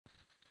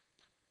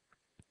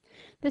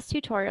This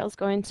tutorial is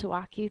going to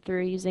walk you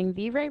through using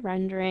V-Ray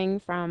rendering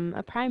from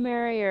a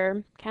primary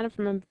or kind of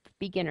from a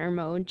beginner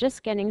mode,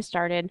 just getting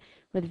started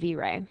with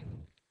V-Ray.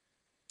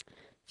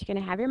 So you're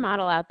going to have your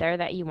model out there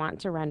that you want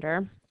to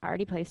render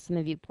already placed in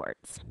the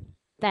viewports.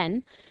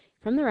 Then,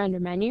 from the render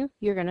menu,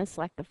 you're going to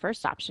select the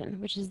first option,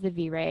 which is the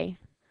V-Ray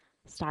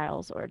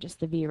styles or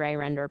just the V-Ray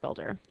render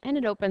builder. And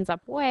it opens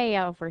up way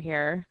over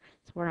here.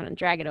 So we're going to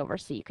drag it over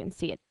so you can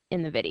see it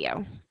in the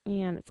video.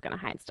 And it's going to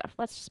hide stuff.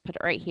 Let's just put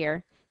it right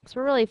here because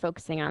we're really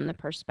focusing on the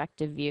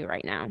perspective view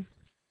right now.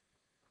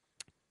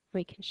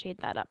 We can shade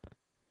that up.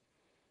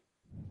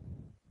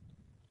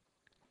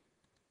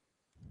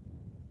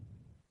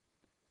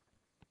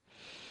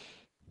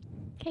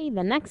 Okay,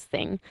 the next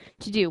thing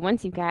to do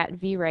once you've got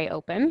V-Ray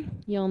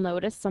open, you'll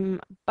notice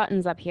some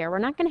buttons up here. We're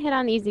not going to hit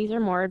on these. These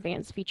are more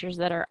advanced features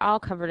that are all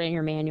covered in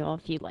your manual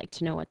if you'd like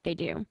to know what they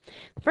do.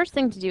 The first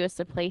thing to do is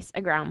to place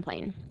a ground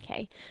plane.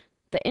 Okay,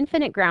 the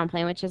infinite ground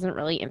plane, which isn't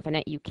really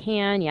infinite, you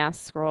can,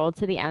 yes, scroll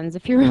to the ends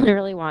if you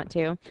really want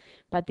to,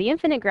 but the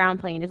infinite ground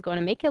plane is going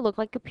to make it look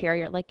like a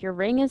pier, like your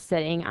ring is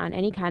sitting on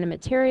any kind of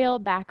material,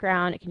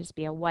 background. It can just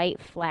be a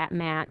white, flat,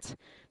 matte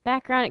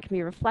background. It can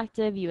be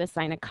reflective. You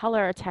assign a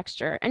color or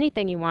texture,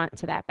 anything you want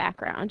to that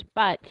background.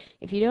 But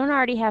if you don't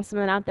already have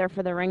something out there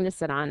for the ring to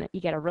sit on, you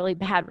get a really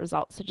bad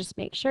result. So just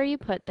make sure you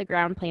put the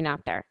ground plane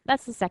out there.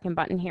 That's the second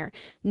button here.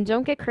 And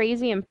don't get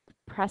crazy and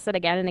press it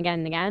again and again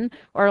and again,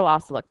 or it'll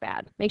also look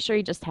bad. Make sure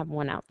you just have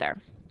one out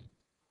there.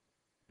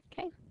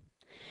 Okay.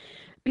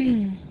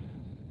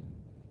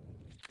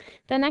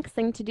 The next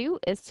thing to do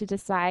is to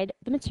decide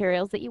the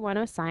materials that you want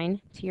to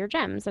assign to your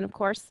gems. And of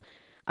course,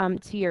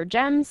 to your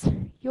gems,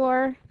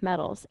 your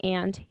metals,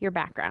 and your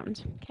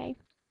background. Okay.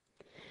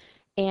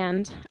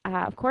 And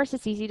of course,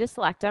 it's easy to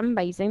select them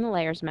by using the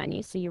layers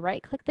menu. So you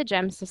right click the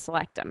gems to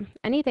select them.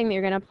 Anything that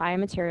you're going to apply a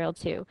material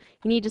to, you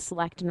need to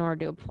select in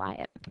order to apply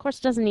it. Of course,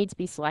 it doesn't need to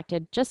be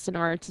selected just in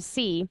order to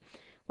see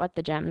what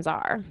the gems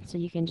are. So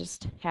you can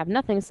just have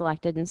nothing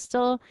selected and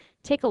still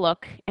take a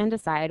look and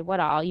decide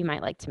what all you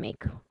might like to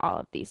make all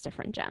of these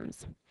different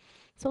gems.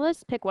 So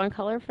let's pick one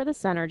color for the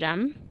center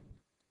gem.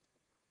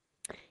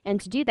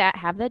 And to do that,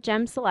 have the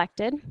gem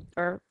selected,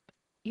 or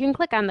you can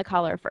click on the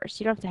color first.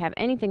 You don't have to have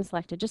anything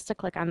selected, just to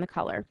click on the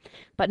color.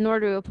 But in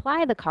order to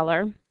apply the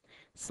color,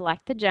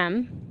 select the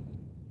gem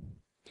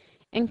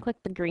and click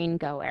the green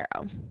go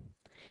arrow.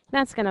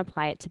 That's going to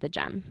apply it to the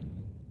gem.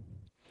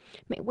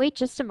 Wait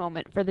just a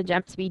moment for the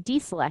gem to be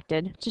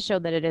deselected to show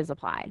that it is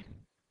applied.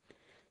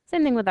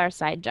 Same thing with our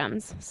side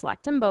gems.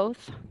 Select them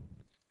both.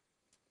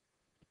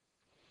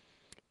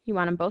 You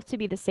want them both to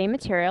be the same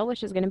material,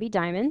 which is going to be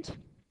diamond.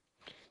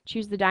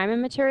 Choose the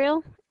diamond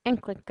material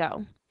and click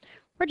go.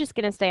 We're just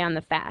going to stay on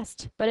the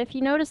fast, but if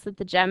you notice that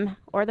the gem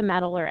or the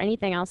metal or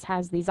anything else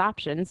has these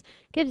options,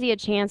 it gives you a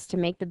chance to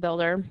make the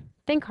builder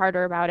think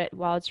harder about it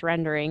while it's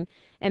rendering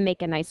and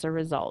make a nicer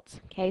result.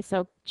 Okay,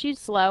 so choose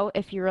slow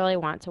if you really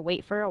want to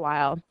wait for a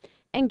while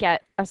and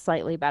get a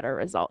slightly better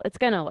result. It's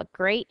going to look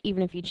great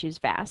even if you choose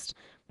fast,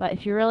 but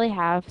if you really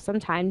have some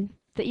time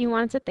that you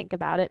want to think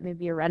about it,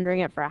 maybe you're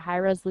rendering it for a high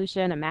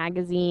resolution, a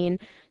magazine,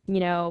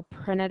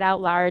 print it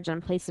out large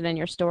and place it in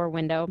your store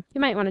window,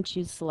 you might want to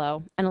choose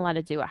slow and let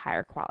it do a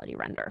higher quality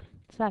render.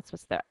 So that's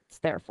what it's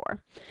there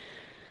for.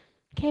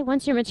 Okay,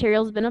 once your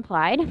material's been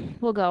applied,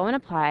 we'll go and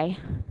apply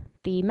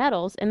the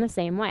metals in the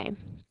same way.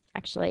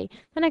 Actually,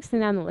 the next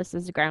thing on the list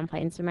is the ground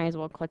plane, so we might as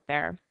well click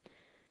there.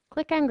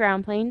 Click on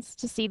ground planes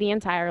to see the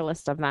entire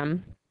list of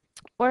them.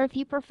 Or if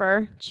you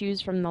prefer, choose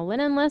from the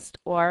linen list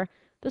or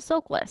the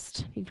silk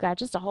list. You've got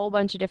just a whole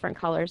bunch of different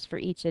colors for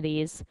each of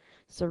these.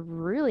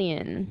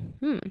 Cerulean.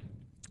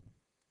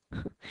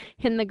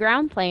 In the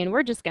ground plane,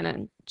 we're just going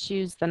to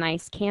choose the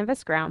nice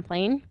canvas ground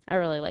plane. I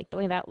really like the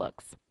way that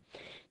looks.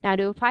 Now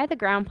to apply the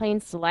ground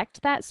plane,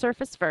 select that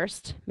surface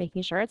first,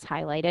 making sure it's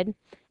highlighted,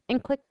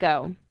 and click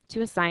go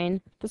to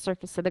assign the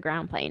surface to the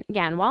ground plane.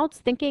 Again, while it's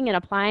thinking and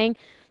applying,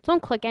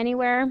 don't click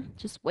anywhere.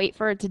 Just wait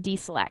for it to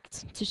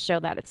deselect to show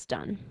that it's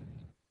done.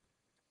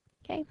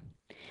 Okay.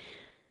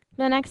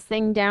 The next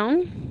thing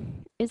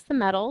down is the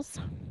metals.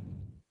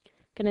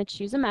 Going to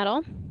choose a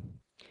metal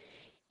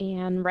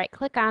and right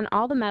click on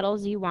all the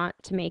metals you want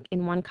to make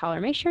in one color.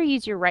 Make sure you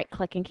use your right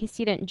click in case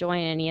you didn't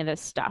join any of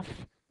this stuff.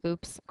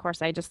 Oops, of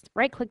course I just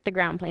right clicked the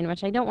ground plane,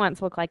 which I don't want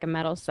to look like a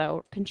metal,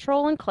 so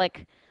control and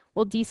click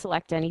will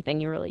deselect anything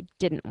you really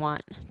didn't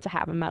want to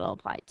have a metal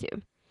applied to.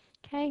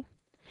 Okay,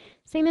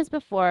 same as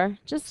before,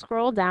 just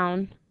scroll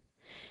down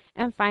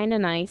and find a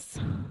nice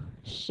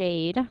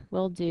shade.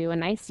 We'll do a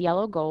nice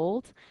yellow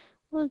gold.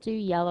 We'll do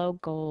yellow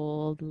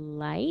gold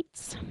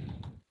light.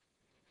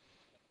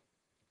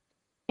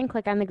 And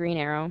click on the green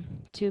arrow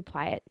to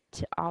apply it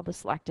to all the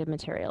selected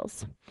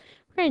materials.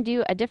 We're going to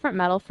do a different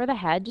metal for the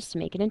head just to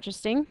make it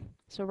interesting.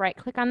 So right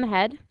click on the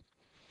head,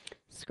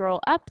 scroll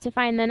up to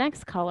find the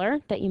next color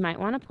that you might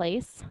want to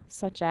place,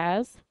 such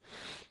as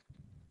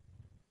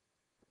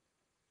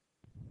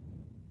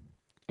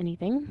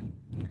anything.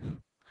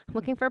 I'm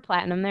looking for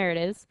platinum, there it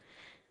is.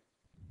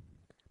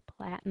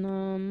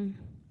 Platinum,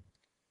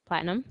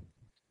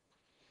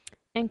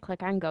 and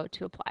click on go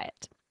to apply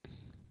it.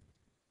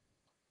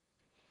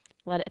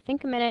 Let it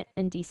think a minute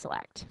and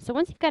deselect. So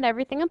once you've got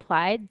everything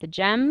applied, the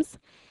gems,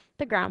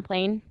 the ground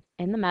plane,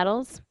 and the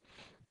metals,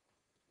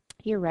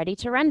 you're ready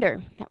to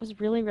render. That was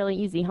really, really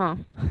easy, huh?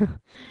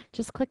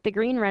 Just click the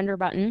green render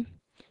button.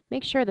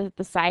 Make sure that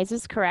the size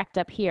is correct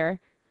up here.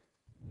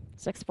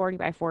 640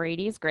 by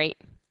 480 is great.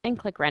 And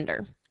click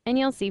render. And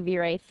you'll see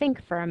V-Ray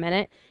think for a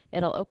minute.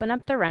 It'll open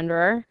up the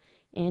renderer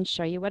and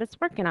show you what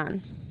it's working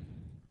on.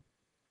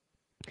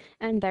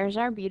 And there's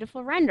our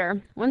beautiful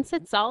render. Once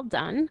it's all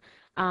done,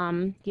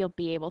 you'll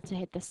be able to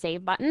hit the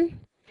save button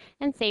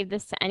and save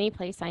this to any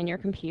place on your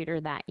computer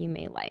that you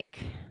may like.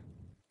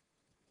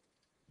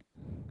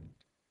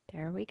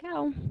 There we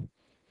go.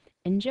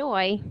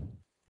 Enjoy.